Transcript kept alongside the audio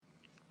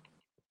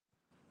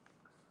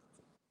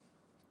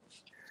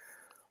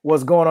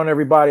What's going on,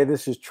 everybody?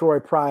 This is Troy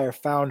Pryor,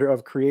 founder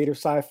of Creative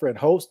Cypher and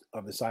host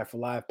of the Cypher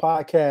Live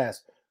podcast,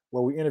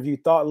 where we interview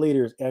thought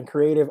leaders and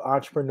creative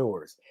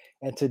entrepreneurs.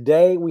 And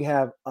today we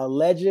have a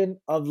legend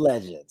of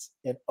legends,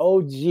 an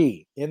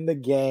OG in the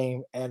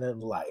game and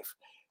in life.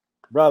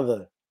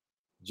 Brother,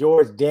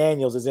 George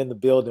Daniels is in the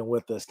building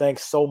with us.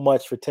 Thanks so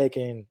much for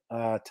taking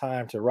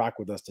time to rock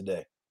with us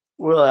today.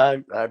 Well,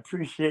 I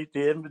appreciate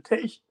the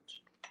invitation.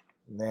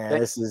 Man,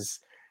 this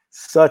is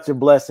such a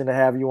blessing to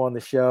have you on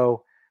the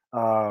show.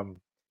 Um,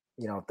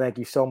 thank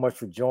you so much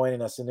for joining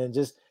us. And then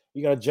just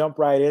you're gonna jump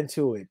right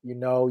into it. You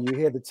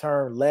hear the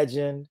term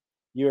legend,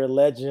 you're a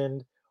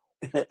legend.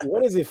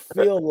 What does it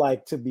feel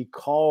like to be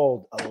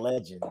called a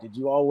legend? Did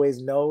you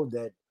always know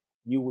that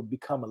you would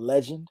become a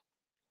legend?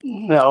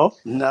 No,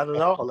 not at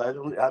all.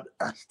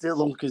 I still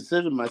don't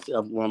consider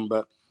myself one,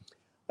 but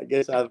I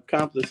guess I've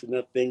accomplished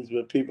enough things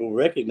where people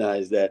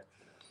recognize that.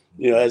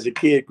 As a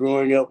kid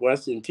growing up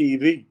watching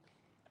TV,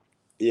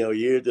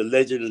 you're the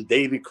legend of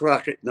Davy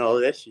Crockett and all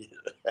that shit.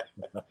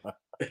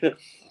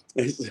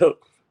 And so,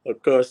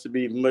 of course, to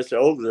be much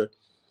older,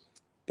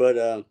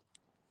 but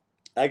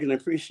I can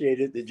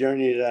appreciate it, the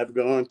journey that I've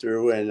gone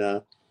through, and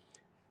the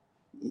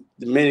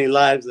many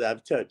lives that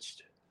I've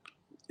touched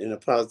in a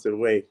positive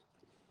way.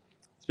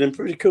 It's been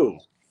pretty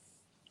cool.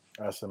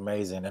 That's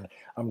amazing. And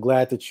I'm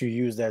glad that you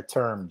use that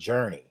term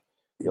journey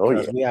Oh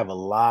because yeah. we have a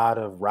lot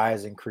of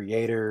rising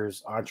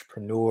creators,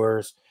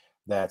 entrepreneurs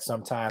that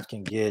sometimes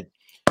can get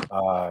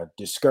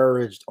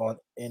discouraged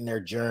in their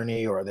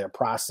journey or their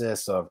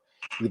process of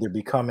either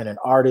becoming an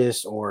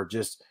artist or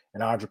just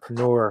an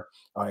entrepreneur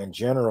in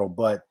general.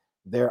 But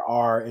there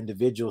are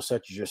individuals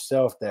such as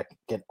yourself that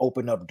can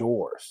open up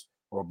doors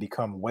or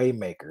become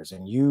waymakers.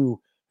 And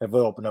you have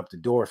opened up the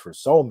doors for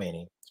so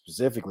many,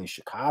 specifically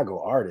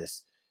Chicago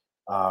artists.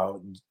 uh,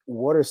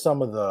 what are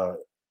some of the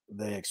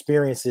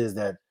experiences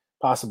that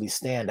possibly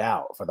stand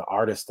out for the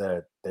artists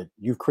that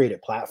you've created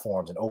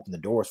platforms and opened the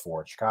doors for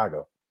in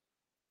Chicago?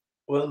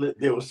 Well,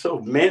 there were so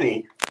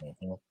many.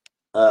 Mhm.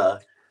 Uh,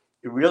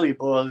 it really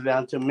boils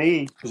down to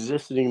me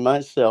positioning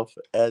myself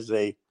as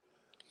a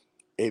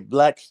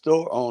black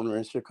store owner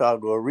in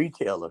Chicago, a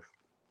retailer.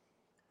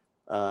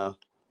 Uh,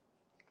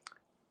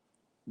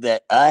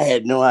 that I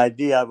had no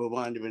idea I would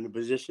wind up in the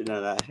position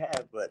that I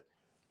had. But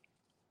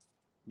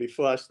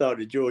before I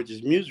started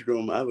George's Music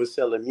Room, I was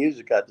selling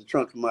music out the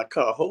trunk of my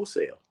car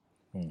wholesale,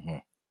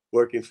 Mhm.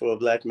 working for a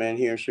black man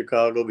here in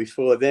Chicago.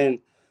 Before then,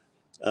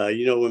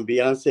 when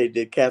Beyonce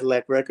did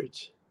Cadillac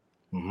Records,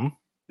 Mhm.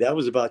 that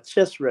was about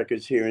chess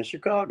records here in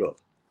Chicago.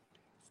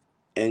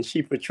 And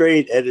she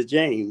portrayed Etta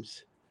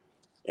James.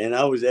 And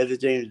I was Etta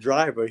James'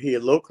 driver here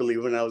locally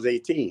when I was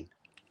 18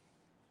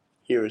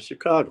 here in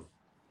Chicago.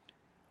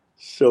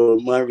 So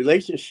my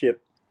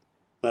relationships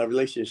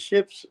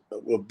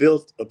were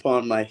built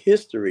upon my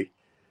history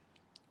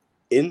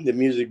in the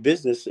music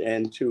business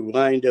and to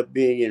wind up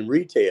being in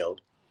retail.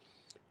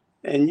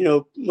 And,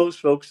 most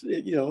folks,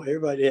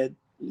 everybody had,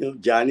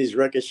 Johnny's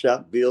record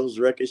shop, Bill's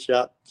record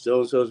shop,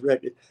 so-and-so's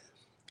record.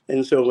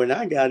 And so when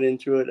I got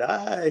into it,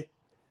 I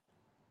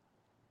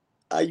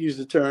used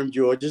the term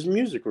George's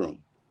Music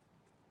Room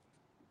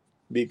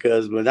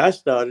because when I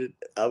started,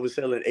 I was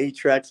selling 8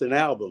 tracks and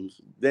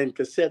albums. Then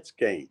cassettes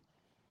came.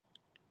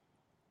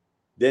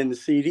 Then the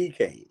CD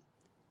came.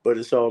 But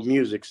it's all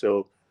music.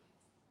 So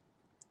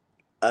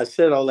I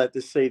said all that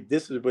to say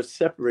this is what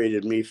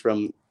separated me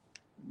from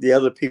the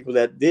other people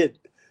that did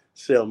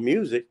sell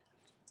music.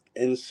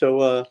 And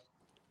so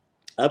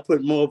I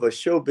put more of a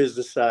show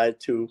business side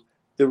to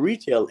the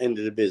retail end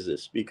of the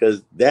business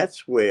because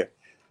that's where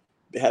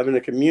having a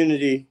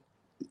community,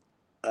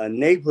 a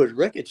neighborhood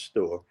record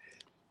store,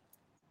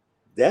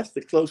 that's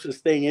the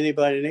closest thing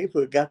anybody in the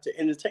neighborhood got to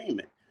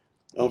entertainment.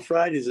 On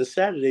Fridays and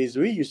Saturdays,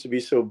 we used to be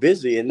so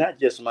busy, and not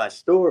just my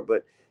store,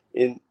 but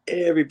in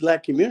every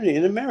black community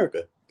in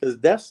America, because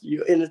that's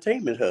your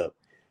entertainment hub.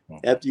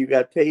 After you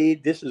got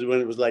paid, this is when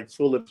it was like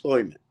full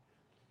employment.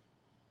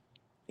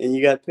 And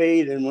you got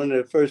paid, and one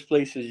of the first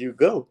places you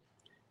go,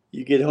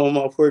 you get home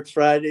off work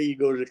Friday, you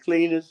go to the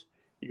cleaners,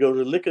 you go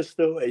to the liquor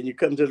store, and you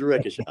come to the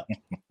record shop.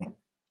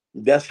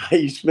 That's how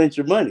you spent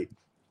your money.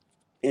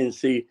 And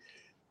see,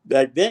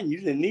 back then you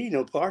didn't need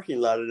no parking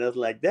lot or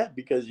nothing like that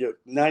because your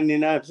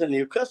 99% of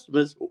your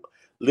customers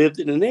lived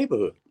in the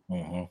neighborhood.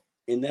 Mhm.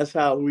 And that's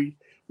how we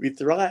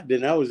thrived.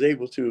 And I was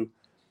able to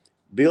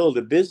build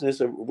a business,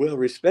 a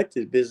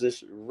well-respected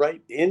business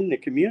right in the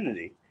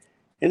community.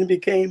 And it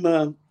became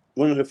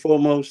one of the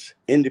foremost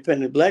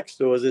independent black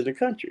stores in the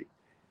country.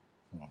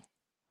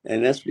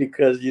 And that's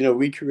because,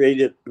 we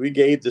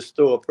gave the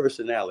store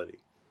personality.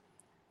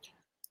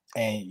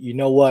 And you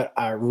know what?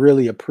 I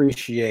really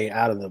appreciate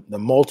out of the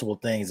multiple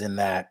things in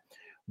that,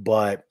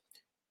 but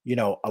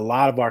a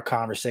lot of our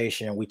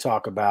conversation we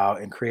talk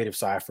about in Creative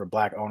Cypher,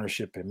 Black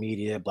ownership in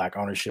media, Black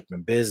ownership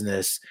in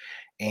business,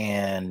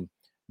 and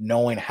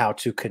knowing how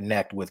to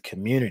connect with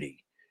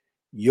community.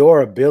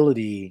 Your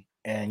ability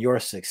and your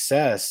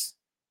success,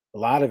 a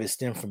lot of it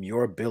stem from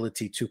your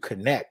ability to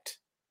connect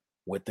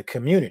with the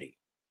community.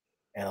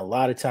 And a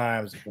lot of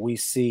times we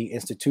see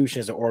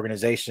institutions or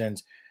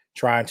organizations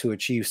trying to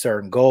achieve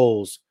certain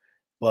goals,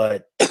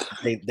 but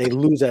they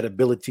lose that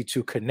ability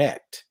to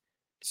connect.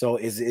 So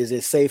is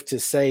it safe to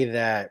say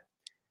that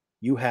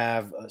you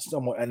have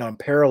somewhat an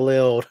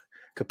unparalleled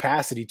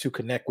capacity to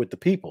connect with the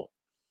people?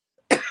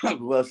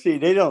 Well, see,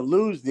 they don't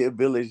lose the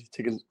ability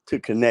to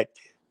connect.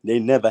 They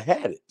never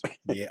had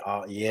it.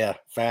 Yeah,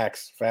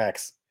 facts.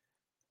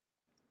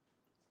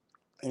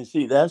 And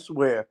see, that's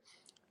where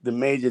the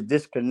major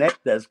disconnect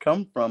has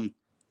come from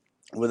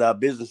with our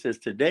businesses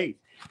today,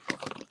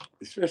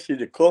 especially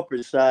the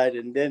corporate side.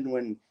 And then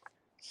when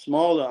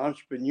smaller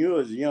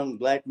entrepreneurs, young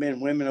black men,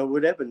 women, or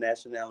whatever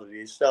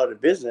nationality start a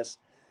business,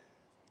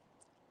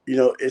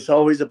 it's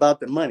always about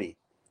the money.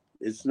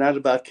 It's not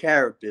about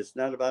character. It's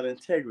not about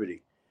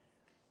integrity.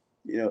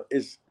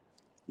 It's,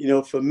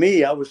 for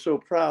me, I was so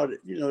proud.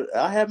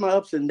 I have my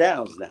ups and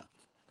downs now,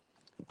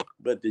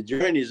 but the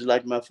journey is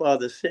like my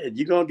father said,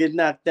 you're going to get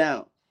knocked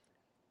down,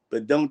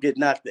 but don't get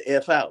knocked the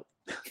F out.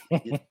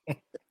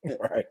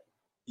 Right.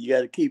 You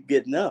got to keep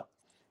getting up.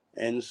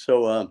 And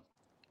so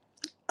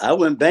I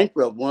went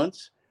bankrupt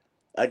once.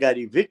 I got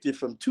evicted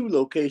from 2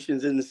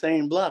 locations in the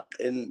same block.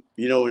 And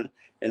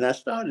I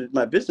started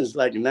my business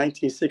like in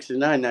 1969,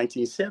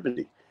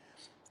 1970.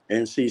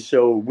 And see,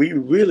 so we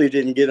really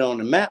didn't get on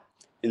the map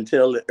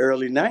until the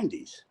early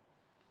 90s,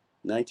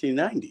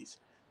 1990s.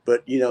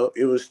 But,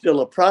 it was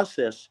still a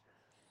process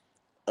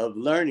of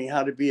learning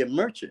how to be a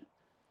merchant.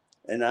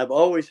 And I've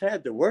always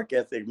had the work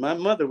ethic. My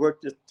mother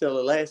worked until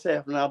the last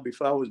half an hour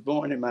before I was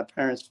born in my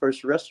parents'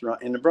 first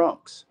restaurant in the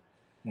Bronx.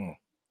 Hmm.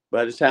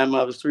 By the time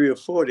I was 3 or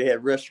 4, they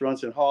had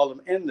restaurants in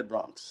Harlem and the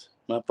Bronx.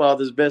 My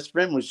father's best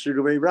friend was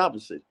Sugar Ray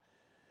Robinson.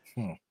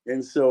 Hmm.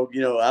 And so,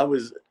 I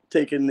was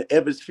taking the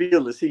Ebbets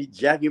Field to see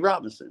Jackie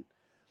Robinson.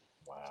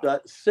 Wow. So I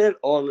said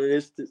all of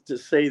this to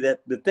say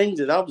that the things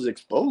that I was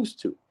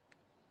exposed to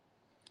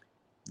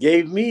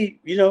gave me,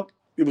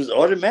 it was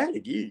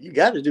automatic. You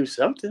got to do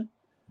something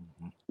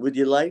with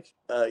your life.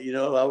 I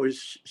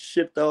was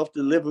shipped off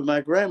to live with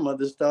my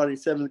grandmother starting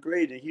 7th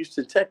grade in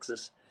Houston,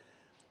 Texas.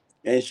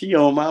 And she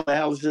owned Mama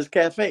Alice's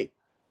Cafe.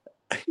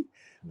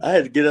 I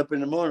had to get up in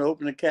the morning,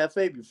 open a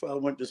cafe before I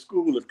went to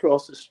school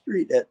across the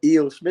street at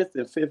E.O. Smith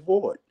in 5th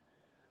Ward.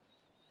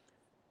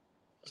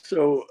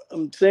 So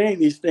I'm saying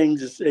these things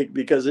to say,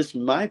 because it's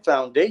my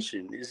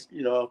foundation. Is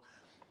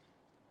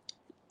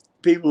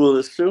people will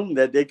assume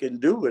that they can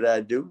do what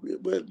I do.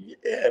 Well,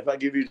 yeah, if I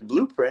give you the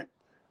blueprint,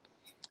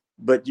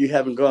 but you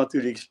haven't gone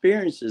through the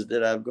experiences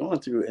that I've gone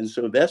through. And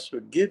so that's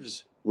what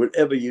gives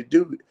whatever you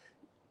do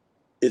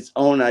its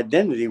own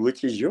identity,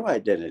 which is your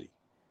identity.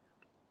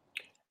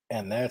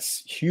 And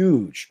that's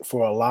huge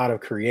for a lot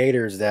of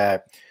creators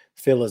that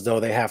feel as though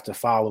they have to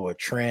follow a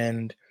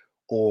trend,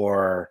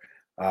 or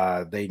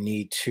they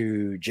need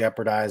to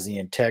jeopardize the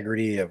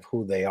integrity of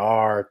who they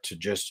are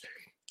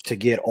to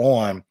get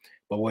on.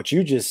 But what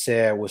you just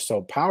said was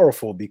so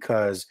powerful,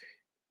 because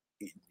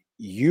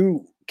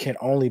you can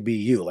only be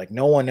you. Like,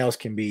 no one else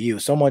can be you.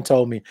 Someone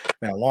told me,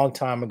 man, a long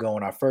time ago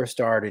when I first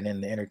started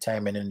in the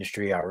entertainment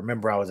industry, I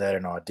remember I was at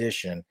an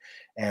audition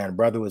and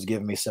brother was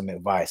giving me some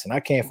advice. And I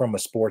came from a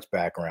sports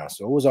background,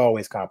 so it was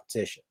always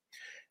competition.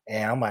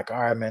 And I'm like, all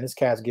right, man, this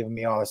cat's giving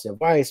me all this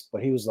advice.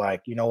 But he was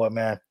like, you know what,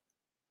 man?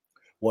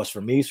 What's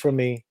for me is for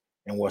me,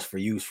 and what's for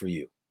you is for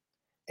you.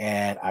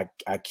 And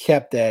I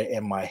kept that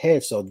in my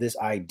head. So this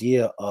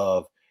idea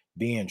of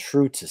being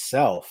true to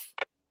self,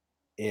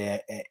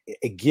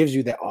 it gives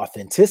you that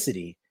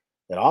authenticity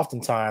that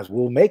oftentimes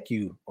will make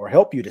you or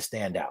help you to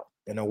stand out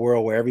in a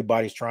world where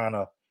everybody's trying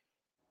to,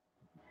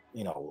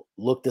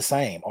 look the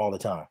same all the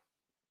time.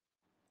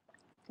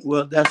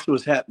 Well, that's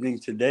what's happening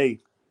today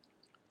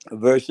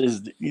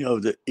versus,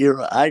 the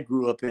era I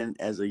grew up in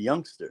as a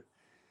youngster,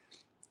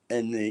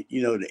 and the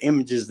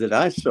images that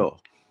I saw.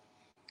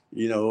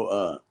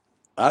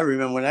 I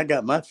remember when I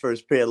got my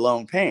first pair of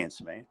long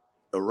pants, man,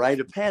 a rite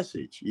of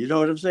passage. You know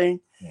what I'm saying?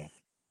 Yeah.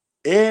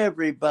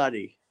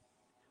 Everybody,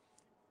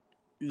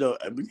 you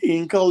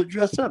didn't call it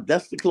dress up.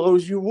 That's the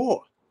clothes you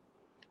wore.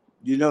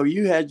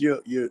 You had your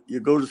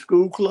go to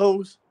school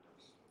clothes,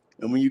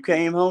 and when you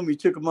came home, you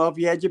took them off.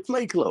 You had your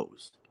play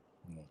clothes.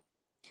 Yeah.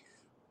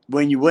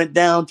 When you went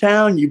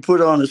downtown, you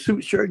put on a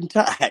suit, shirt, and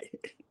tie.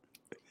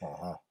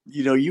 Uh-huh.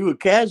 You were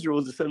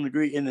casual to some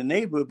degree in the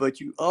neighborhood, but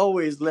you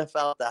always left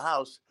out the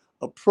house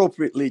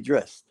appropriately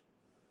dressed.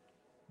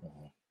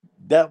 Uh-huh.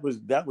 That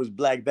was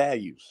Black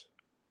values.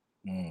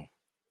 Mm.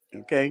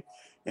 Okay.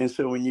 And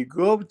so when you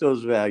grow up with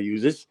those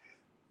values, it's,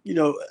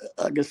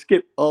 I can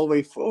skip all the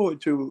way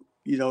forward to,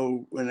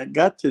 when I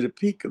got to the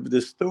peak of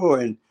the store.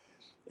 And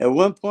at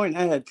one point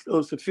I had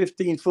close to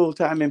 15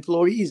 full-time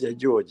employees at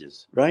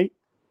George's, right?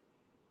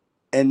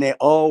 And they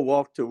all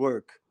walked to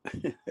work.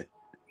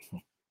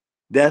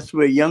 That's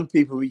where young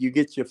people, you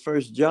get your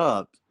first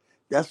job.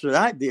 That's what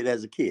I did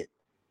as a kid.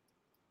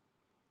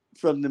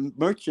 From the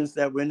merchants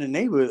that were in the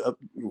neighborhood,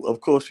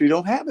 of course, we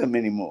don't have them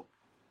anymore.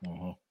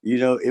 Uh-huh.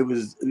 It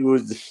was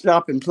the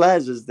shopping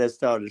plazas that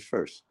started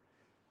first.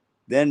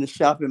 Then the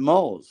shopping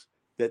malls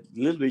that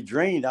literally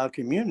drained our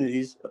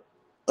communities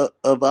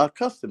of our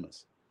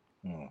customers.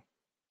 Uh-huh.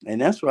 And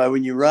that's why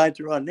when you ride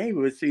through our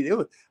neighborhood, see, there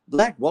was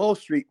Black Wall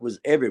Street was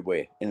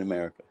everywhere in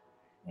America.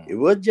 It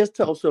wasn't just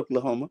Tulsa,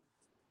 Oklahoma.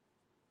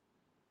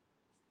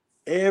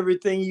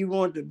 Everything you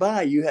wanted to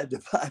buy, you had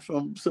to buy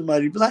from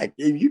somebody black.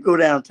 If you go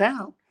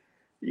downtown,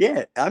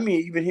 yeah, I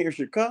mean, even here in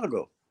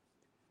Chicago,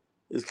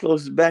 as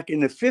close as back in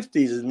the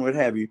 50s and what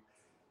have you,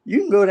 you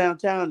can go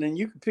downtown and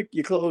you can pick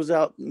your clothes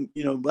out and,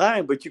 buy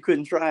them, but you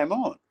couldn't try them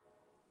on.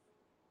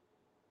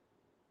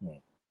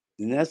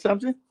 Isn't that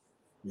something?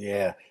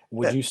 Yeah.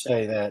 Would you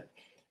say that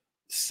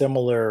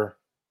similarly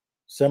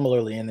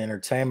in the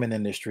entertainment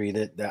industry,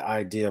 that the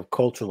idea of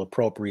cultural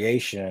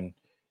appropriation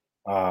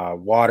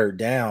watered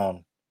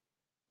down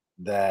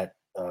that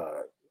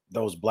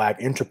those black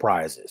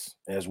enterprises,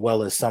 as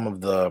well as some of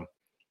the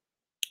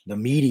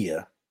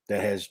media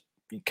that has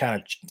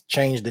kind of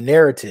changed the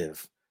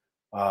narrative,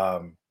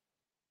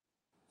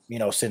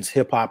 since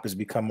hip hop has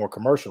become more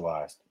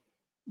commercialized?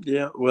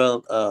 Yeah,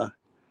 well,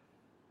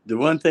 the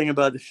one thing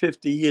about the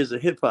 50 years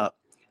of hip hop,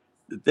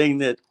 the thing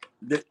that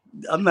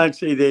I'm not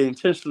saying they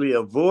intentionally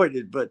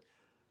avoided, but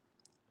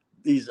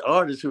these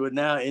artists who are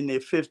now in their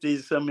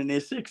 50s, some in their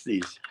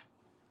 60s,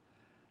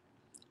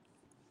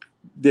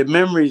 their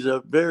memories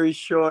are very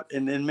short,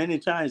 and then many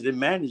times their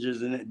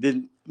managers and it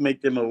didn't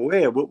make them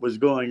aware of what was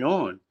going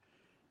on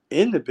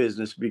in the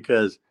business,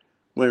 because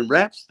when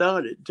rap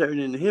started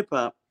turning into hip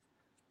hop,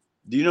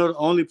 do you know the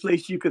only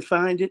place you could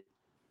find it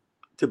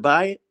to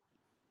buy it?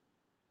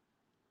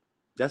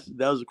 That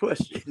was a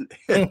question.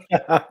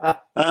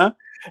 Huh?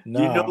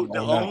 Do you No, know the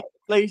I'm not.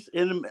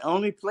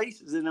 only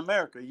places in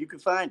America you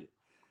could find it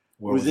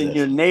Where was was in this?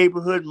 your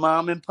neighborhood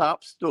mom and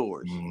pop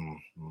stores.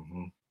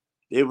 Mm-hmm.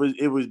 It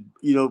was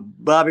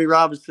Bobby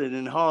Robinson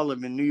in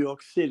Harlem and New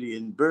York City,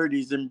 and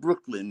Birdie's in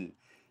Brooklyn, and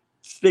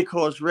Stick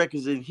Horse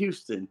Records in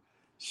Houston,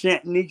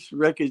 Chantinique's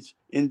Records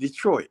in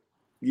Detroit.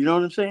 You know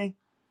what I'm saying?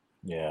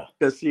 Yeah.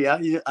 Because see,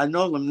 I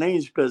know them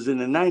names because in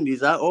the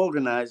 90s I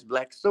organized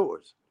black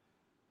stores.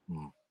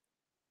 Mm.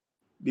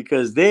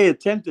 Because they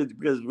attempted,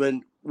 because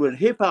when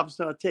hip hop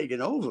started taking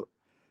over,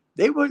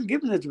 they weren't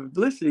giving it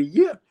publicity.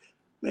 Yeah,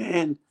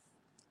 man,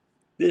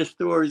 there's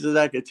stories that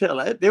I could tell.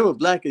 There were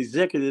black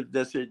executives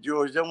that said,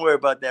 "George, don't worry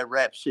about that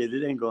rap shit.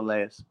 It ain't gonna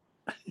last."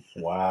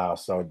 Wow.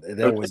 So Okay.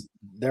 there was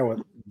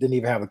didn't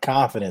even have the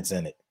confidence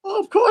in it. Well,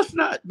 of course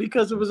not,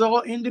 because it was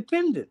all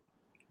independent.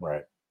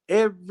 Right.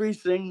 Every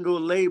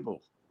single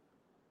label.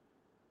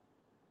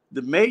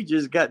 The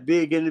majors got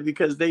big in it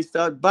because they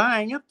started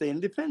buying up the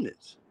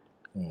independents.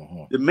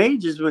 Mm-hmm. The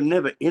majors were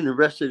never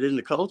interested in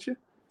the culture.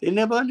 They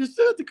never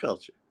understood the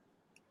culture.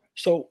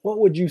 So, what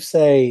would you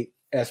say,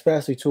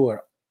 especially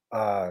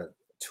uh,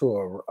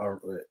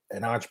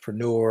 an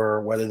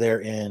entrepreneur, whether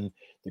they're in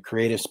the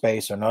creative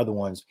space or in other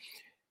ones?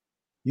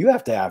 You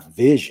have to have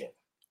vision.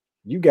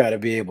 You got to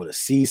be able to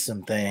see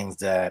some things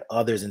that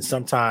others and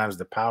sometimes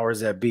the powers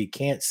that be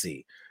can't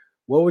see.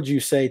 What would you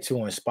say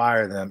to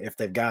inspire them if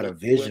they've got a Well,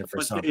 vision for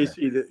I'm gonna tell you,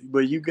 something? see that,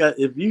 but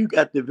if you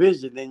got the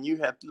vision, then you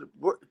have to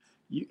work.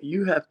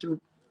 You have to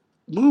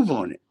move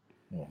on it.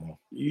 Hmm.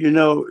 You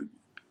know,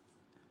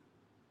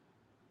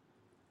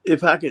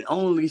 if I can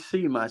only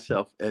see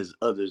myself as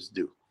others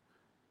do,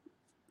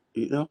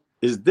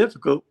 it's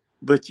difficult,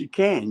 but you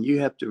can. You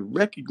have to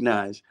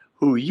recognize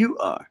who you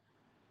are.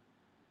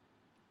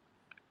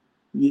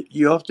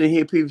 You often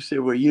hear people say,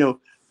 "Well,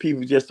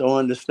 people just don't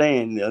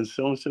understand.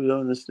 So and so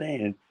don't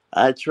understand."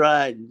 I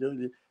tried.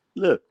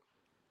 Look,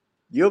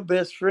 your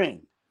best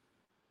friend,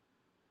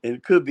 and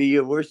it could be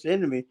your worst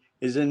enemy,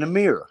 is in the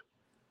mirror.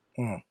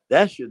 Mm.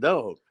 That's your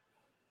dog.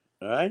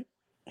 All right.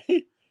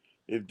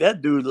 If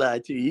that dude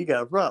lied to you, you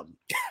got a problem.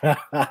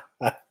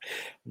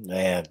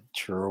 Man,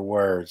 true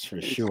words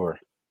for sure.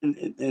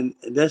 And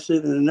that's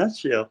it in a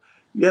nutshell.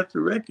 You have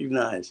to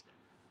recognize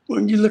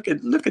when you look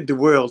at the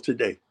world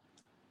today.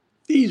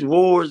 These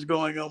wars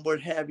going on,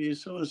 what have you,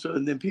 so and so,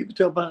 and then people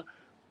talk about,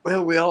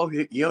 well, we all,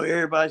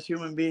 everybody's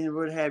human being,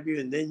 what have you,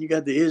 and then you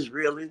got the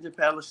Israelis, the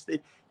Palestine.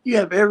 You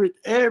have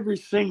every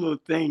single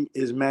thing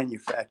is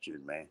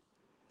manufactured, man.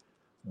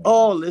 Mhm.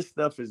 All this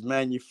stuff is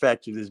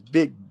manufactured. It's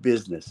big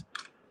business.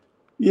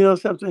 You know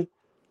something?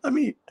 I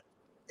mean,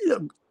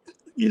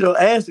 you know,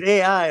 ask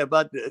AI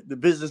about the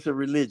business of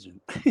religion.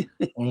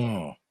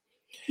 Mm.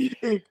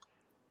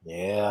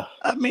 Yeah.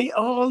 I mean,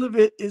 all of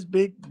it is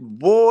big.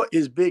 War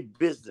is big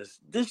business.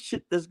 This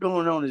shit that's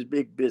going on is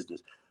big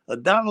business.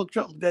 Donald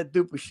Trump, that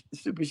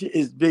super shit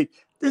is big.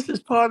 This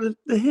is part of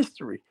the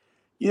history.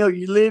 You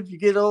live, you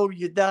get old,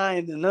 you die,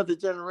 and another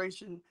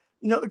generation,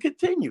 it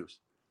continues.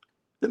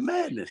 The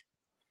madness.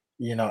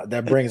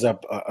 That brings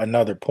up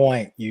another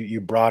point.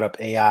 You brought up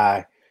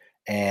AI,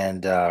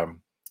 and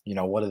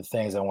one of the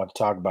things I want to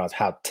talk about is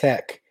how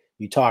tech.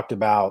 You talked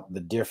about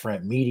the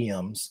different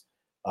mediums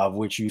of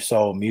which you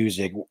sold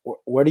music.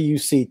 What do you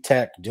see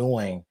tech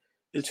doing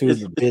to It's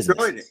your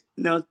destroyed it.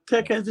 businesses?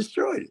 Tech has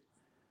destroyed it,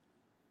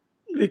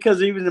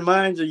 because even the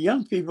minds of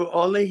young people,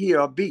 all they hear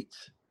are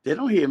beats. They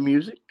don't hear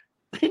music.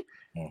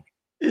 Mm.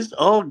 It's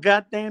all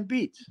goddamn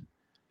beats,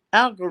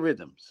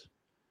 algorithms.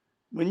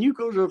 When you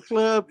go to a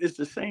club, it's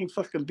the same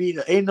fucking beat.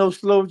 Ain't no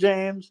slow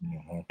jams,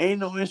 Mhm. ain't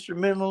no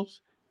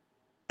instrumentals.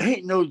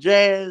 Ain't no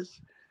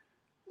jazz.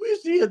 We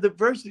see a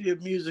diversity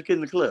of music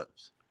in the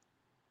clubs.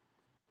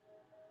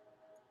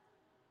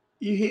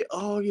 You hear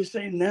all you're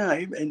saying now,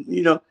 and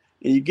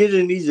and you get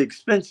in these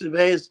expensive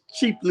ass,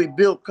 cheaply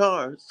built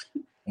cars.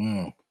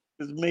 Mm.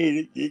 It's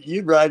made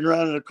you ride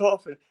around in a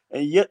coffin,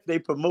 and yet they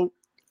promote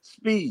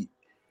speed.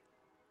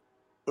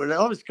 When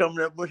I was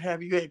coming up, what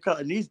have you had cars?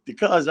 And the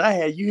cars I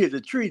had, you hit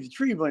the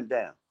tree went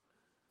down.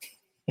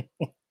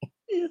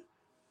 Yeah.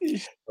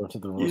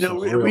 Some We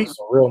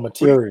real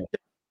material.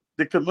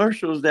 the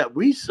commercials that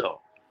we saw.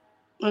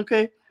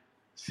 Okay,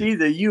 see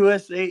the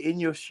USA in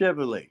your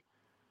Chevrolet.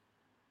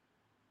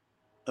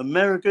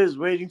 America is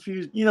waiting for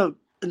you.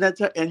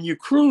 And you're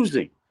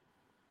cruising.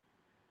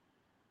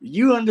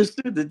 You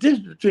understood the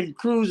difference between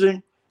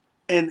cruising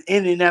and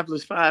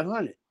Indianapolis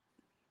 500.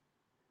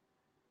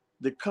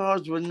 The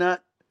cars were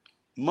not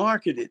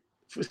marketed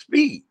for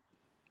speed.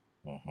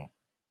 Mm-hmm.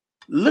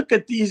 Look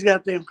at these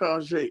goddamn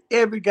cars.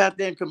 Every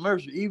goddamn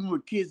commercial, even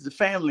with kids, the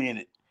family in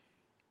it,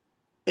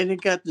 and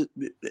it got the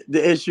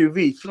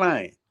SUV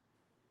flying,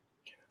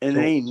 and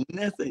there ain't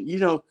nothing.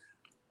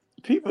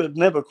 People have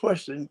never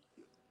questioned,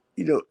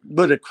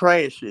 what a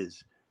crash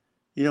is.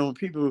 When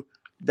people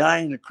die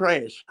in a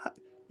crash,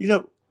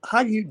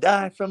 how do you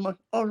die from an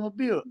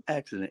automobile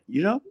accident?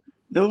 No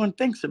one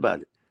thinks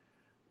about it.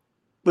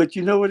 But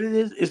you know what it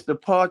is? It's the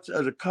parts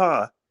of the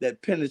car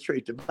that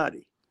penetrate the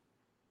body.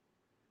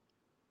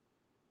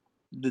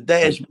 The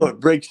dashboard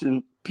breaks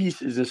in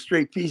pieces and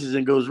straight pieces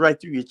and goes right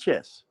through your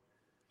chest.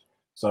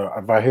 So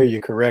if I hear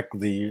you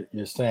correctly,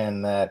 you're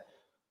saying that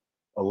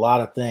a lot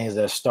of things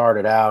that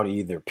started out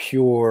either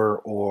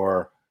pure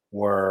or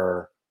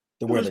where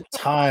the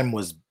time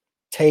was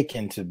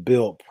taken to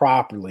build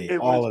properly,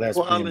 all of that's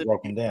being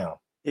broken down.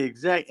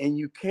 Exactly. And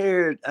you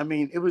cared. I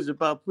mean, it was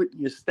about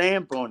putting your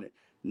stamp on it.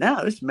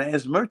 Now it's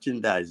mass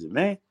merchandising,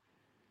 man.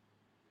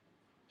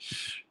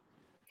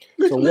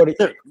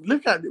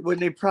 Look at when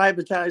they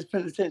privatize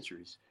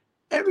penitentiaries.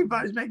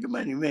 Everybody's making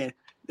money, man.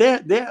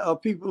 There are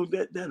people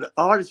that are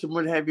artists and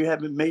what have you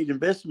haven't made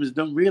investments,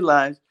 don't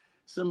realize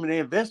some of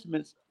their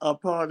investments are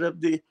part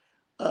of the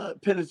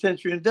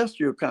penitentiary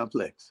industrial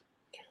complex.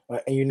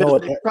 And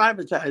they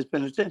privatize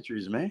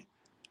penitentiaries, man.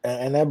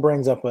 And that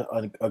brings up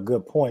a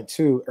good point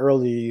too.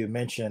 Earlier you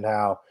mentioned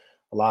how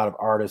a lot of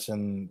artists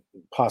in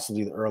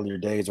possibly the earlier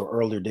days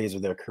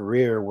of their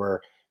career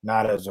were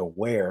not as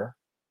aware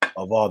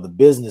of all the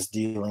business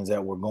dealings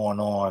that were going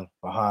on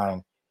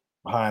behind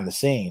the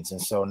scenes.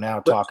 And so now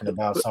talking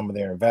about some of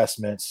their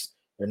investments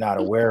they're not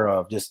aware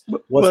of. Just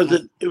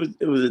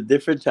it was a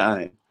different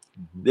time.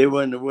 Mm-hmm. They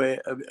weren't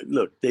aware of,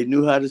 look, they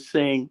knew how to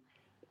sing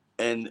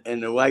and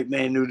the white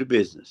man knew the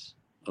business.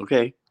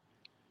 Okay.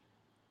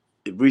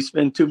 If we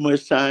spend too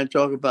much time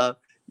talking about,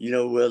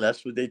 well,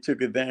 that's what they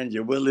took advantage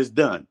of. Well, it's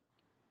done.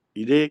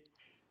 You dig?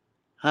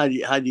 How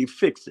do you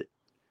fix it?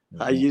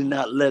 Mm-hmm. How you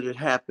not let it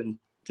happen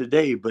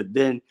today? But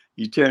then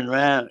you turn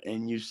around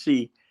and you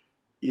see,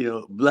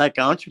 black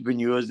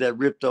entrepreneurs that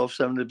ripped off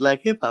some of the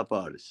black hip hop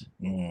artists.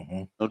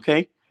 Mm-hmm.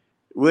 Okay,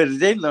 where did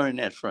they learn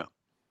that from?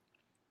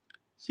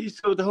 See,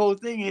 so the whole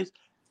thing is,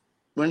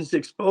 when it's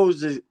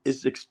exposed,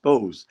 it's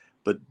exposed.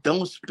 But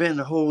don't spend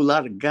a whole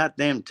lot of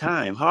goddamn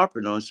time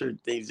harping on certain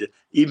things.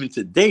 Even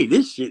today,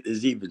 this shit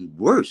is even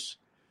worse.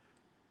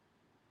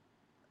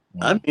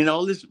 Mm-hmm. I mean,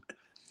 all this.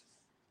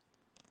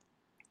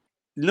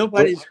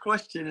 Nobody's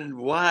questioning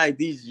why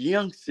these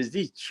youngsters,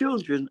 these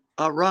children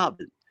are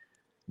robbing,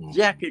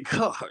 jacking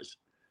cars,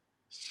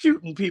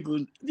 shooting people,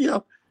 and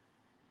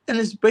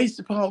it's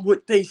based upon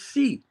what they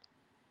see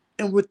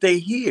and what they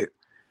hear.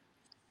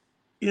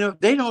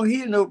 They don't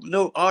hear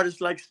no artists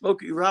like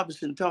Smokey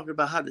Robinson talking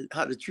about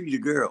how to treat a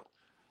girl.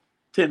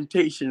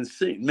 Temptation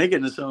sing,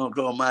 making a song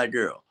called My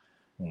Girl.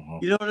 Mm-hmm.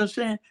 You know what I'm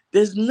saying?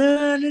 There's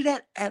none of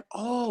that at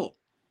all.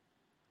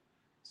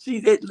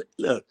 See,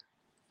 look,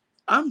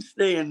 I'm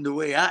staying the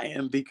way I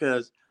am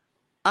because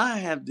I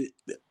have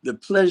the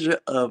pleasure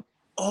of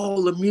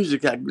all the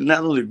music I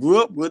not only grew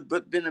up with,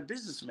 but been a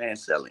businessman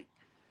selling.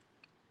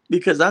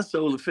 Because I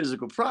sold a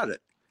physical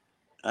product.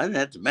 I didn't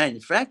have to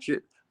manufacture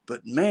it,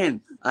 but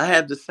man, I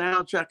have the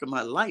soundtrack of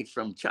my life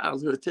from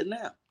childhood to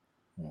now.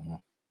 Mm-hmm.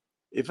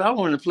 If I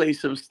want to play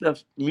some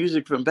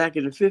music from back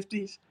in the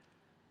 50s,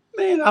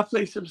 man, I'll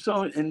play some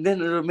songs and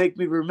then it'll make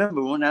me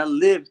remember when I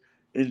lived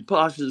in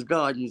Parsons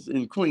Gardens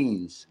in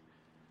Queens.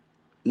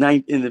 In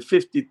the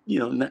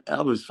 50s,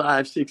 I was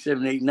 5, 6,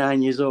 7, 8,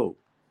 9 years old.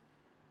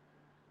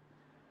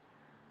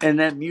 And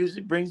that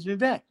music brings me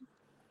back.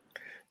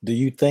 Do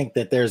you think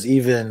that there's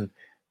even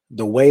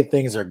the way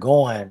things are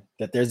going,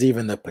 that there's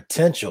even the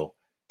potential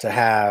to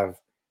have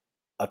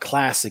a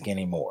classic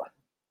anymore?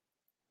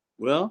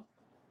 Well,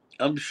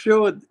 I'm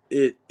sure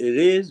it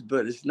is,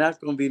 but it's not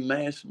going to be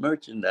mass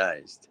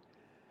merchandised.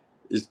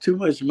 There's too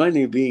much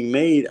money being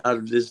made out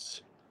of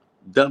this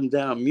dumbed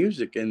down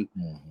music. And,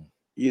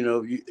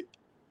 mm-hmm.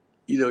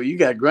 You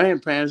got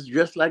grandparents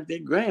dressed like their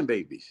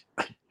grandbabies.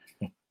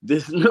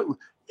 There's no,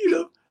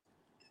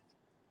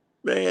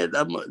 man,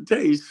 I'm going to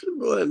tell you,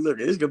 boy, look,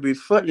 it's going to be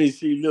funny to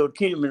see Lil'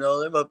 Kim and all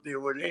them up there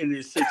when they're in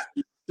their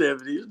 60s,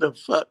 70s. The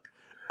fuck?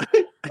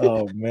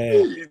 Oh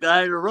man.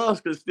 Diana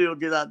Ross could still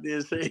get out there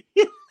and say,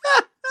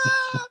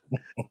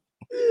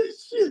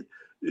 shit.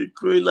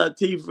 Queen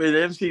Latifah and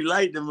MC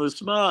Light them was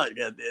smart.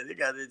 Got there. They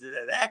got into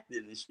that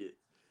acting and shit.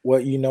 Well,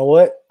 you know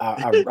what?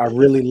 I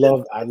really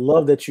love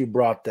that you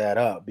brought that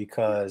up,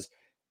 because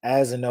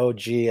as an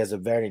OG, as a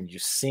veteran,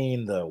 you've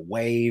seen the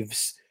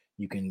waves.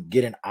 You can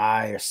get an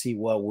eye or see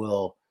what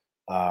will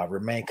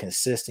remain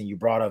consistent. You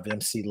brought up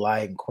MC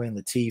Light and Queen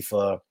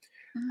Latifah,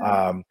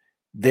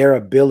 their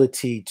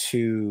ability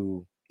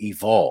to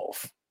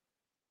evolve,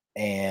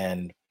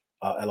 and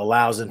it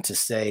allows them to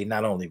stay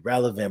not only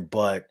relevant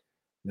but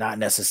not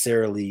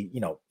necessarily,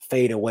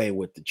 fade away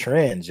with the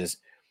trends. Just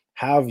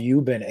how have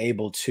you been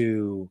able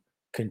to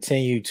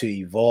continue to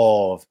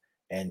evolve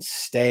and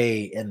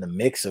stay in the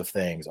mix of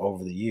things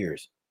over the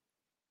years?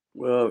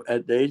 Well,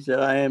 at the age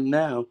that I am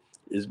now,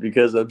 is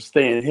because I'm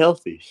staying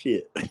healthy.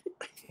 Shit.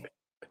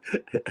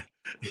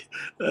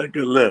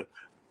 Look,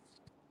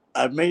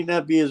 I may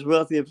not be as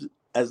wealthy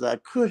as I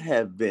could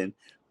have been,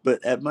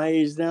 but at my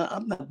age now,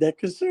 I'm not that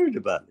concerned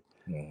about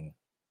it.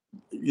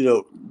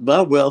 Mm-hmm.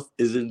 My wealth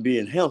is in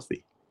being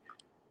healthy.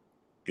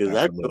 Because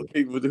I know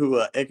people who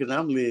are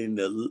economically in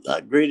a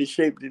lot greater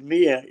shape than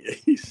me.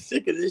 He's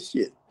sick of this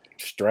shit.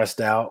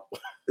 Stressed out.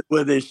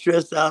 Whether they're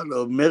stressed out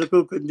or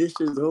medical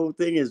conditions, the whole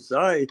thing is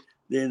sorry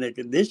they're in a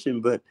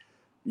condition, but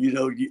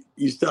you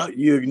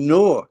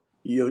ignore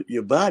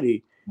your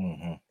body,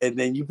 and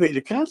then you pay the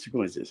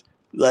consequences.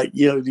 Like,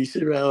 you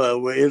sit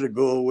around, well, it'll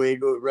go away,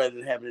 rather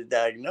than having it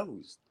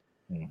diagnosed.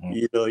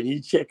 And you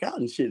check out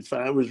and shit,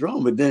 find what's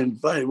wrong. But then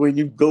when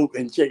you go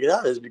and check it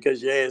out, it's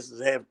because your ass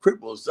is half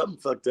crippled, something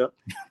fucked up.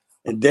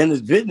 And then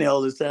it's been there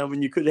all this time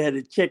when you could have had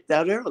it checked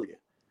out earlier.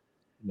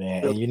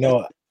 Man, so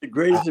and the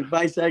greatest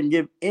advice I can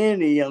give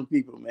any young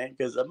people, man,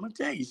 because I'm gonna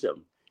tell you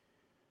something.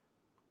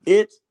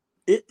 It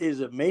is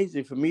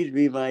amazing for me to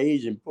be my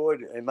age, and boy,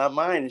 and my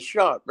mind is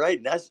sharp, right?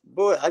 And I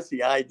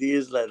see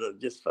ideas that are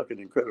just fucking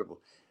incredible.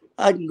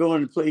 I can go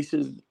into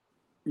places,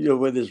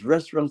 where there's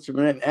restaurants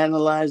and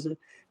analyze it,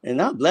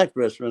 and our black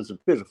restaurants are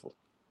pitiful.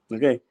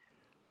 Okay.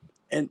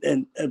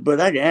 But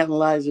I can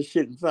analyze this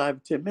shit in 5 or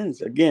 10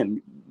 minutes.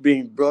 Again,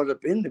 being brought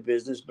up in the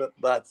business, but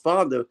my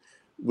father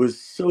was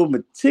so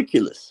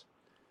meticulous.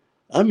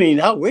 I mean,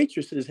 our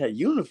waitresses had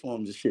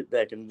uniforms and shit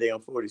back in the day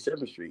on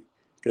 47th Street,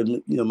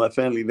 because my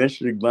family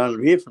eventually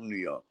bonded here from New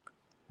York.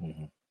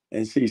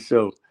 And see,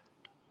 so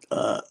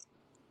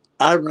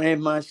I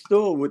ran my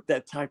store with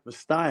that type of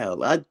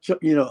style. I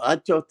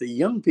taught the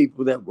young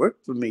people that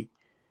worked for me.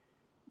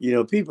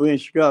 People in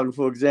Chicago,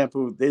 for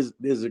example, there's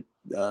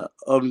a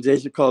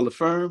organization called The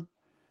Firm.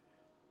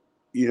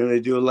 They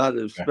do a lot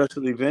of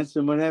special events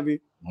and what have you.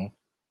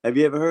 Have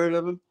you ever heard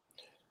of them?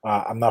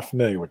 I'm not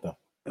familiar with them.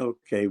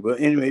 Okay, well,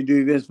 anyway, do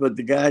events, but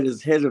the guy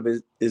that's head of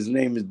it, his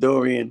name is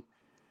Dorian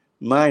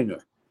Miner.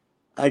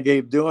 I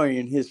gave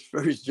Dorian his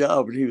first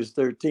job when he was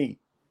 13.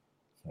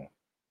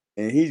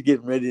 And he's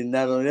getting ready,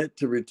 not only that,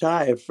 to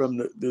retire from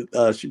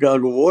the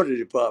Chicago Water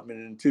Department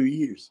in 2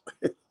 years.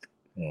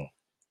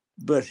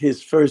 But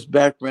his first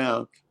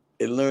background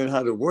in learning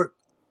how to work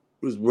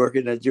was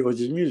working at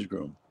George's Music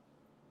Room.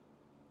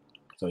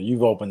 So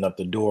you've opened up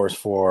the doors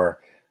for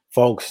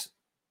folks,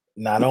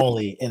 not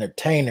only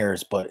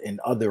entertainers, but in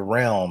other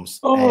realms.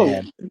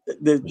 Look,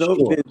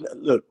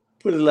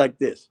 put it like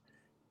this.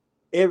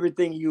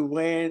 Everything you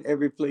wear,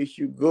 every place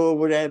you go,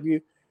 what have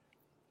you,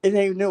 it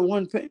ain't no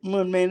one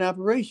man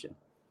operation.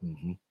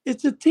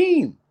 It's a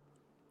team.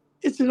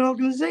 It's an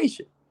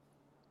organization.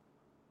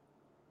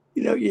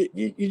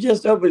 You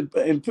just open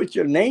and put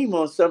your name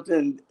on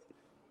something,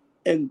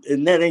 and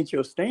that ain't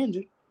your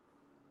standard.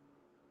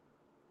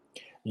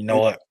 You know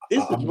what?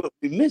 This is what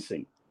we're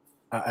missing.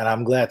 And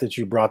I'm glad that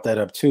you brought that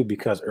up too,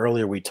 because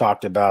earlier we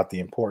talked about the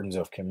importance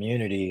of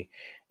community,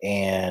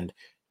 and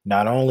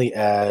not only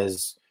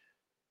as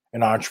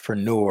an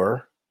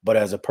entrepreneur, but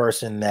as a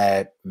person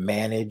that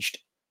managed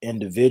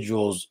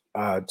individuals.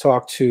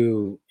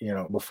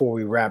 Before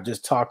we wrap,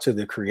 just talk to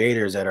the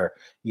creators that are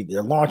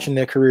either launching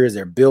their careers,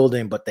 they're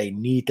building, but they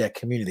need that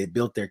community. They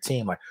built their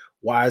team. Like,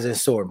 why is it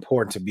so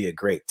important to be a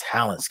great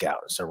talent scout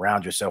and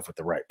surround yourself with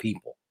the right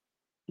people?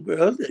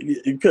 Well,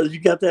 because you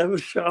got to have a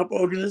sharp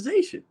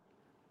organization.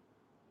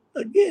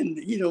 Again,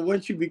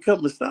 once you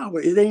become a star,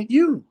 it ain't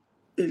you.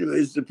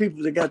 It's the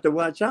people that got to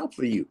watch out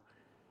for you.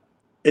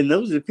 And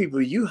those are the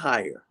people you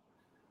hire.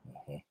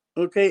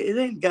 Okay? It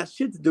ain't got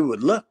shit to do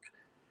with luck.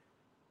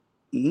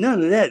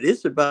 None of that.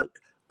 It's about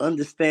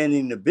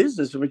understanding the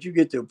business once you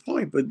get to a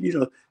point. But,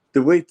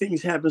 the way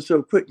things happen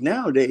so quick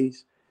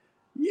nowadays,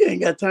 you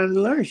ain't got time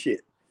to learn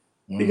shit.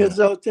 Because it's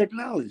all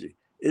technology.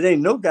 It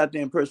ain't no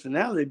goddamn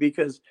personality,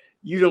 because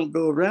you don't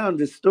go around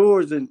the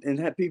stores and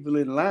have people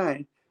in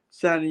line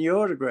signing your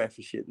autograph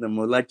and shit no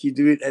more, like you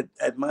do it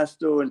at my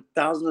store and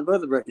thousands of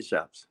other record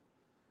shops.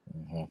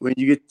 When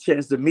you get a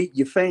chance to meet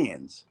your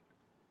fans.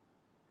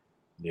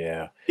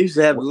 Yeah. I used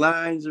to have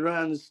lines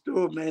around the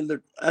store, man.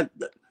 Look,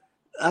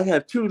 I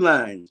have 2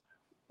 lines.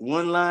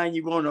 One line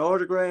you want an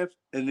autograph,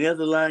 and the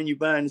other line you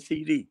buying the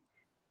CD.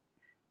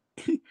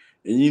 And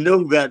you know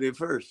who got it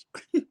first.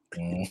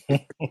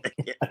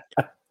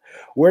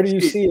 where do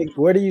you see it?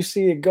 Where do you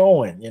see it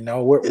going? You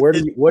know,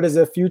 what does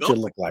the future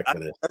look like for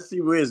this? I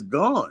see where it's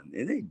gone.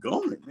 It ain't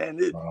going, man.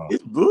 Uh,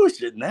 It's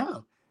bullshit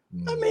now.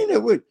 I mm,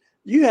 mean,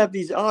 you have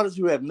these artists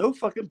who have no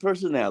fucking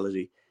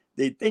personality.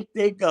 They think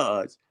they're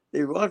gods.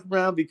 They walk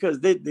around because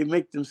they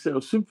make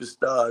themselves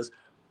superstars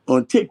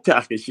on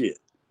TikTok and shit.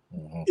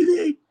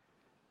 mhm,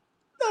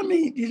 I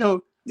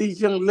mean,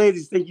 these young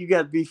ladies think you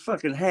got to be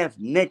fucking half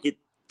naked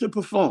to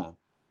perform.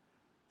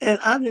 And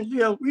I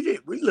didn't, we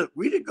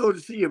didn't go to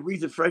see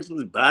Aretha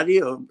Franklin's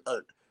body or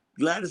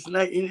Gladys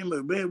Knight in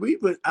him. Man, we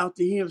went out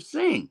to hear him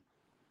sing.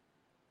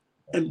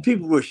 And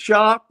people were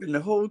sharp and the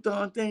whole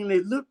darn thing, they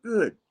looked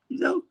good,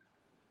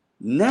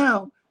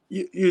 Now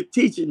you're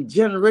teaching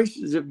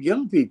generations of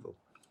young people.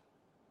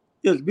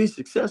 To be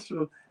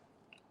successful,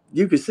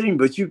 you can sing,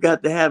 but you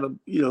got to have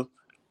you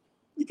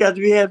got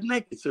to be half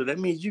naked. So that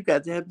means you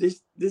got to have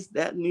this,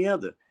 that, and the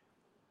other.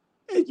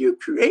 And you're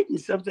creating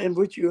something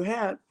which you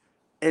have,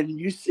 and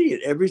you see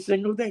it every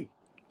single day.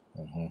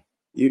 mhm.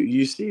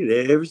 You see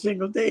it every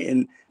single day.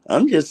 And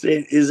I'm just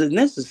saying, is it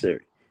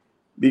necessary?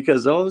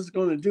 Because all it's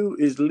going to do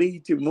is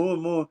lead to more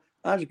and more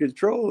out of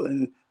control,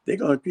 and they're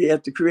going to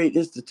have to create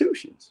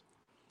institutions.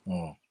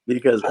 Mm.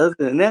 Because other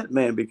than that,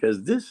 man,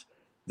 because this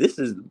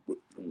is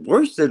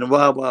worse than the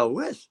Wild Wild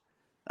West.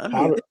 I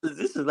mean,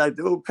 this is like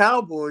the old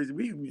cowboys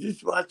we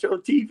just watch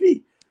on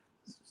TV.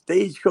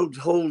 Stagecoach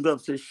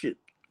holdups and shit.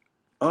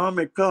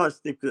 Armored car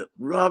stick up,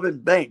 robbing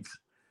banks,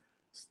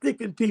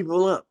 sticking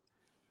people up,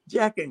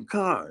 jacking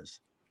cars.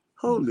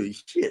 Holy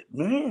shit,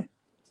 man.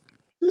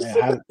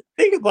 Man,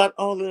 Think about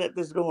all of that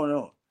that's going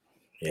on.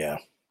 yeah.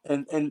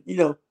 And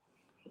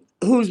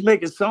who's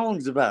making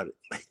songs about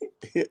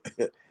it?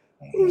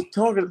 Who's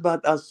talking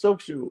about our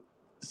social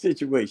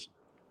situation?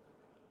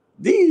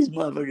 These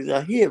motherfuckers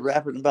out here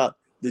rapping about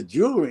the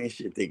jewelry and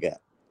shit they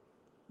got,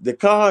 the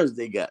cars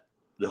they got,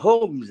 the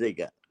homes they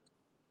got.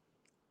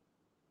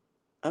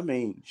 I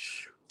mean,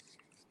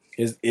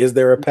 Is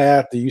there a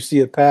path? Do you see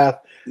a path?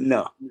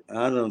 no,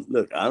 I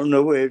don't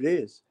know where it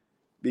is,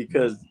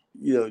 because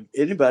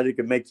anybody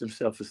can make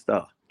themselves a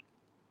star,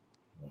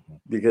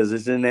 because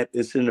it's in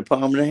the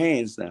palm of the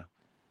hands now.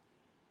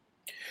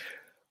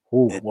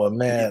 Ooh, And, well,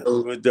 man.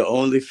 with the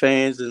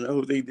OnlyFans and the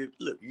whole thing.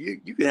 Look,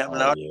 you can have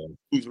an artist Yeah.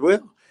 who's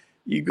well.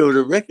 You go to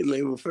a record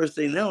label, first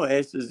thing they'll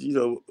ask is,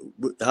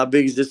 how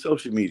big is this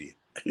social media?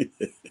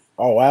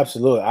 Oh,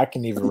 absolutely. I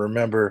can even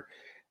remember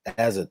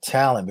as a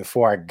talent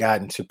before I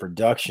got into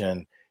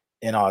production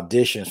and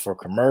auditions for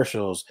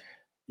commercials,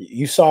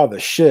 you saw the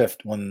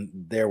shift when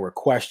there were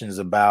questions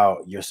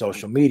about your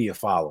social media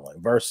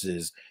following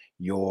versus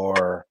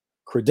your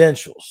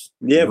credentials,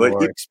 Yeah,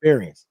 your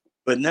experience.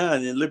 but now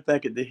and then look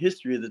back at the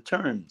history of the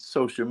term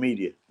social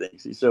media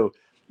things. So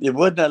it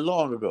wasn't that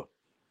long ago.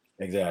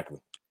 Exactly.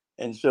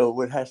 And so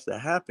what has to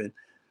happen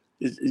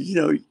is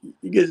you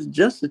get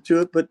adjusted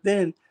to it, but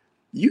then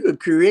you could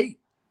create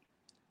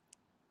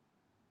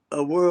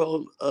a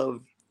world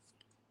of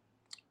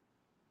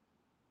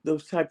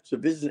those types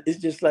of business. It's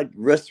just like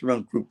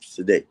restaurant groups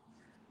today.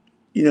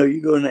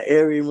 You go in an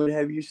area and what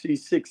have you, see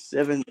 6,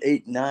 7,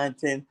 8, 9,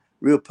 10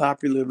 real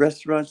popular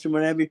restaurants and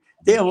what have you.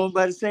 They're owned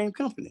by the same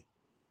company.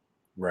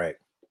 Right.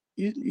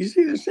 You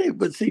see what I'm saying?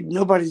 But see,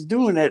 nobody's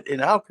doing that in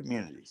our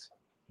communities.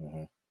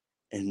 Mm-hmm.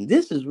 And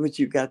this is what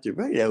you got to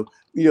write out.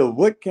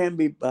 What can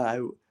we buy?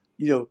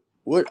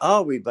 What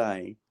are we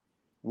buying?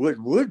 What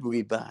would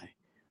we buy?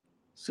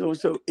 So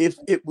if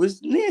it was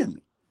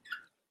them,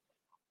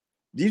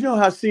 do you know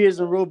how Sears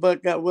and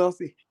Roebuck got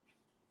wealthy?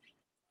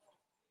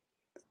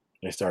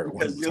 They start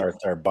Because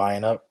start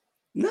buying up.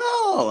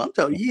 no, I'm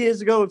talking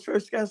years ago when it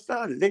first got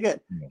started. They got,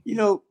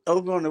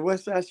 over on the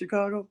west side of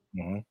Chicago,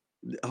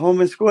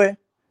 Holman Square.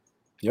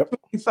 Yep.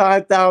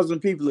 25,000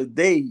 people a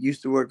day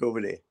used to work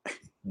over there.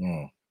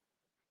 Mm.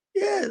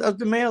 Yeah, that's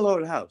the mail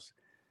order house.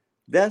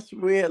 That's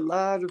where a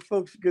lot of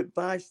folks could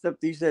buy stuff.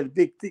 They used to have a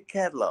big, thick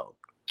catalog.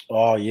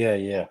 Oh, yeah,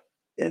 yeah.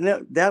 And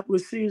that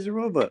was Sears and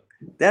Roebuck.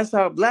 That's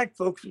how black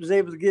folks was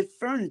able to get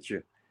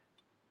furniture.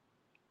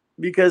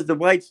 Because the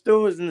white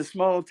stores in the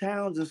small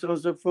towns and so on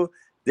and so forth,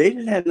 they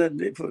didn't have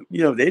nothing for,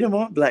 they didn't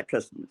want black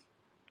customers.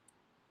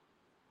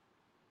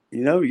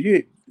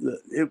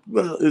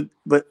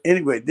 But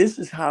anyway, this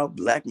is how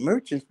black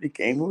merchants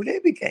became who they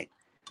became.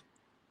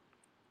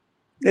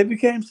 They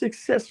became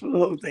successful, the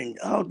whole thing.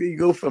 How do you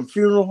go from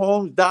funeral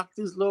homes,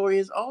 doctors,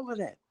 lawyers, all of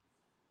that?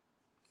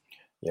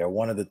 Yeah,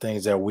 one of the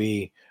things that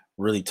we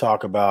really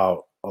talk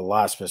about a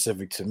lot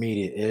specific to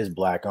media is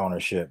black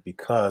ownership,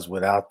 because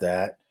without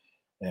that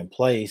in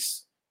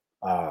place,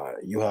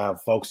 you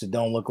have folks that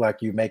don't look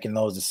like you making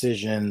those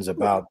decisions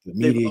about the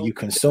media you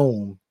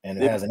consume,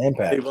 and it has an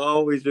impact. They've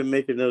always been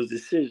making those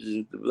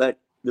decisions.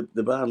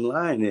 The bottom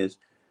line is,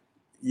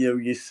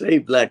 you say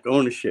black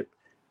ownership.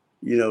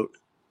 You're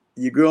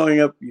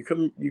growing up.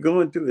 You're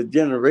going through a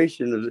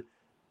generation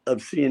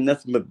of seeing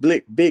nothing but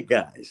big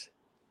guys.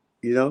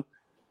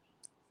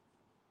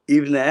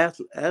 Even the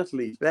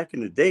athletes back in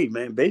the day,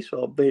 man,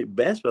 basketball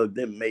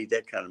didn't make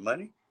that kind of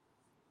money.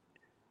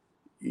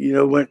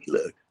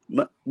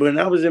 When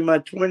I was in my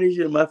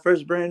 20s, my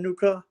first brand new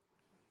car,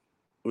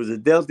 Was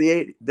it Delta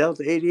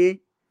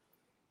 88,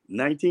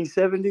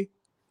 1970?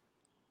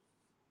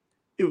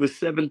 It was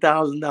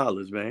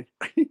 $7,000, man.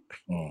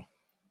 Mm.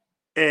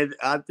 And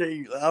I tell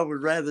you, I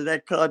would rather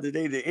that car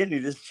today than any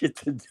of this shit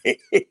today.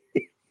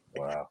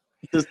 Wow.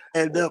 Just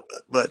stand up.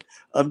 But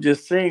I'm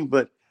just saying,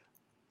 but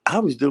I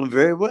was doing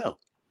very well.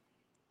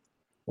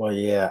 Well,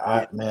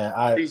 yeah,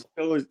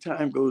 So as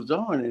time goes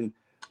on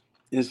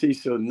and see,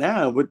 so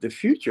now what the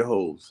future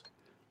holds,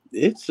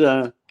 it's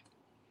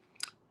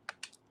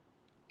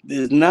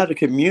there's not a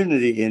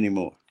community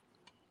anymore.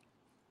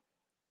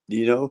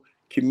 You know,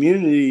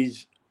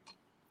 communities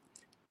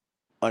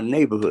are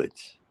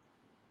neighborhoods.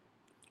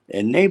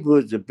 And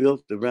neighborhoods are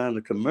built around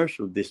a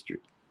commercial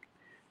district.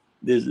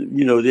 There's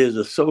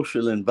a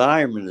social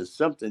environment or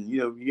something.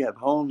 You have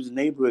homes,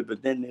 neighborhood,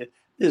 but then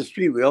there's a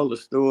street where all the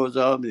stores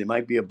are. There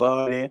might be a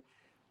bar there,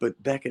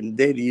 but back in the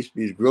day, there used to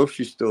be the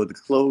grocery store, the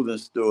clothing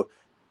store,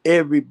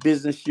 every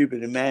business you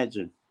could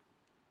imagine,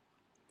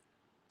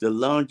 the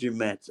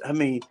laundromats. I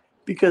mean,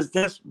 because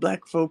that's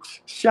black folks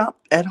shop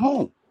at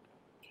home,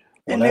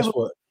 well, and they that's were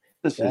what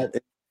businesses.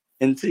 that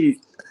And see,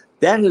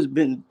 that has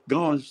been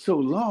gone so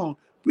long,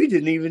 we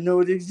didn't even know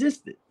it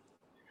existed.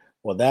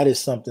 well, that is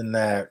something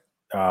that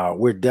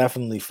we're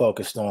definitely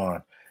focused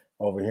on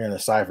over here in the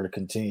Cipher to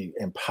continue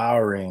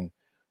empowering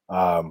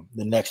the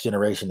next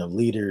generation of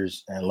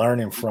leaders and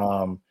learning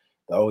from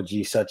the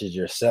OGs such as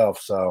yourself.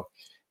 So,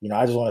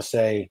 I just want to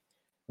say,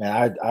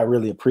 man, I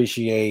really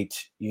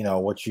appreciate,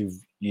 what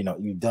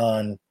you've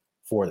done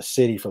for the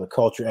city, for the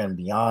culture, and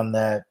beyond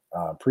that.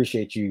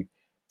 Appreciate you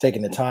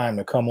taking the time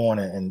to come on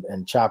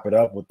and chop it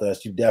up with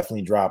us. You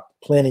definitely dropped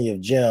plenty of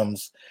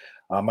gems.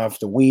 I have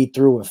to weed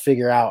through and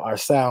figure out our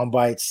sound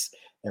bites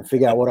and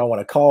figure out what I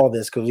want to call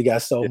this because we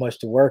got so much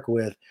to work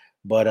with.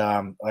 But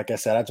like I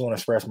said, I just want to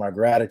express my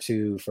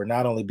gratitude for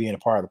not only being a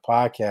part of the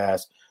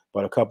podcast,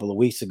 but a couple of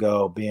weeks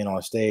ago being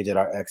on stage at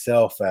our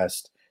XL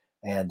Fest.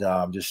 And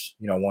just,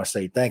 want to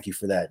say thank you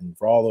for that. And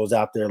for all those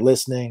out there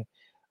listening,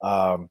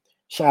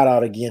 shout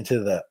out again to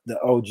the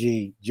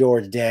OG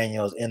George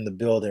Daniels in the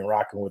building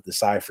rocking with the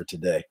Cipher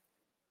today.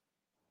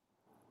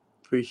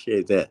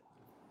 Appreciate that.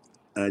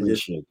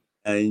 Appreciate it.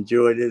 I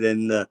enjoyed it.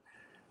 And,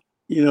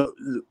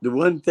 the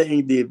one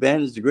thing, the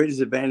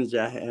greatest advantage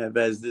I have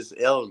as this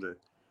elder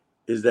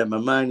is that my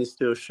mind is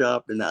still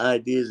sharp and the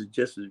ideas are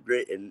just as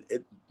great. And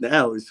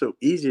now it's so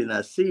easy and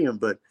I see them,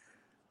 but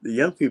the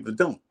young people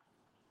don't,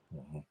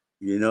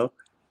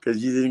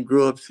 because you didn't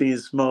grow up seeing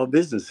small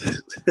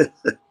businesses.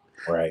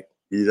 Right.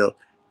 But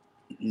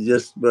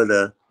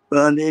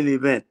in any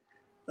event,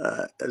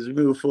 as we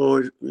move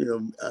forward,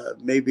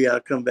 maybe I'll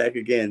come back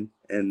again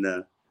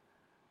and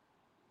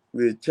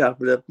we'll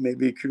chop it up,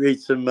 maybe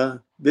create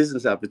some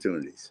business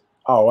opportunities.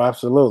 Oh,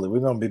 absolutely.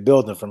 We're going to be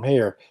building from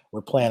here.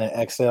 We're planning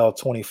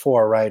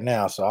XL24 right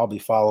now, so I'll be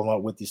following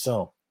up with you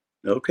soon.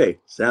 Okay,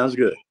 sounds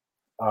good.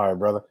 All right,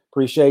 brother.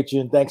 Appreciate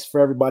you, and thanks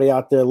for everybody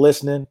out there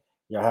listening.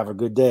 Y'all have a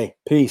good day.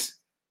 Peace.